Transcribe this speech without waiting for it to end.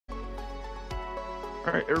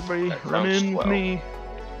Alright, everybody, That run sounds in with swell. me.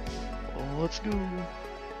 Oh, let's go.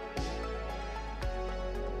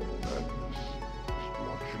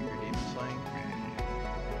 Watching your demon slaying.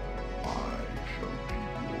 I shall be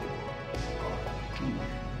your undoing.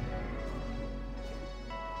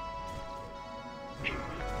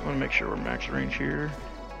 I want to make sure we're max range here.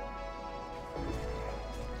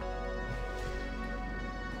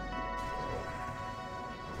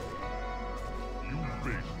 You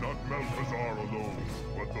face not Malchezzar alone,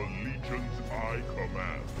 but the legions I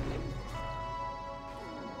command.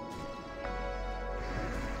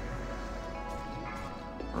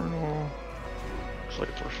 Colonel. Looks like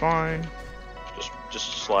we're fine.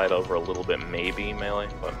 Just slide over a little bit, maybe melee,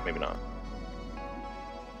 but maybe not.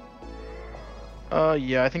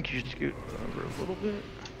 Yeah, I think you should scoot over a little bit.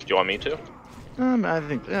 Do you want me to? I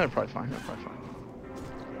think, yeah, probably fine, probably fine.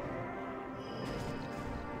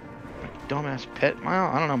 My dumbass pet,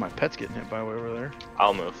 I don't know, my pet's getting hit by way over there.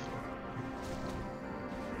 I'll move.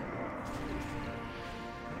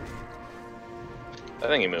 I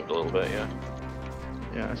think he moved a little bit, yeah.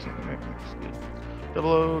 Yeah, I think that's good.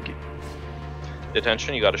 Double O, okay.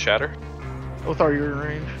 Detention, you got a shatter? Both are your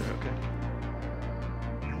range, okay.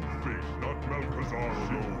 You face not Malchezzar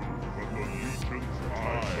alone, but the legions I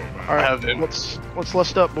command. Alright, I have imp. what's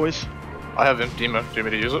left up, boys? I have imp demon. Do you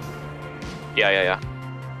want me to use it? Yeah.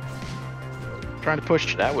 Trying to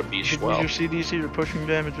push. That would be You should swell. use your CDC, you're pushing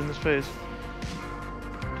damage in this phase.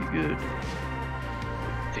 Do good.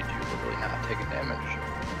 Did you literally not take a damage?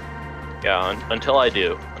 Yeah, until I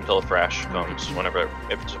do. Until a thrash comes, whenever,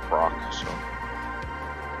 if it's a proc, so.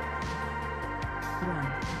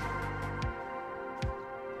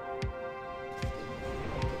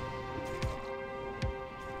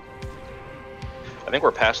 I think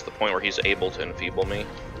we're past the point where he's able to enfeeble me,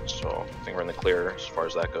 so I think we're in the clear as far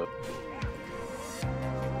as that goes.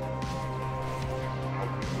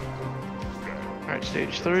 Alright,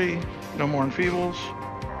 stage 3. No more enfeebles.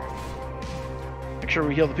 Make sure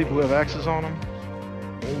we heal the people who have axes on them.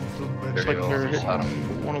 Looks like they're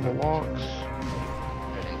hitting one of the locks.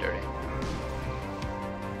 Getting dirty.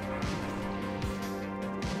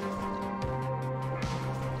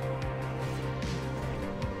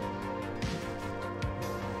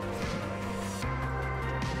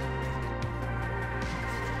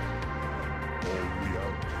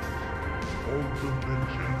 All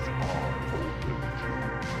dimensions are open to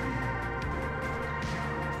you.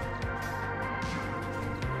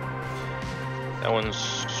 That one's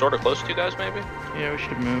sort of close to you guys, maybe? Yeah, we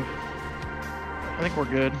should move. I think we're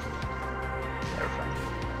good.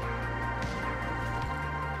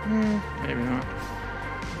 Maybe not.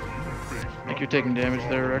 I think you're taking damage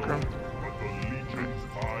there, Rekram. But the legions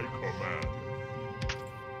I command.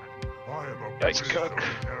 I am a Yikes, prince cook. of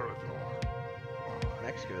territory.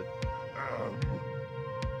 Next good.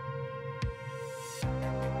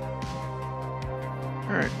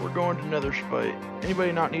 Alright, we're going to Nether Spite.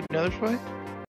 Anybody not need Nether Spite?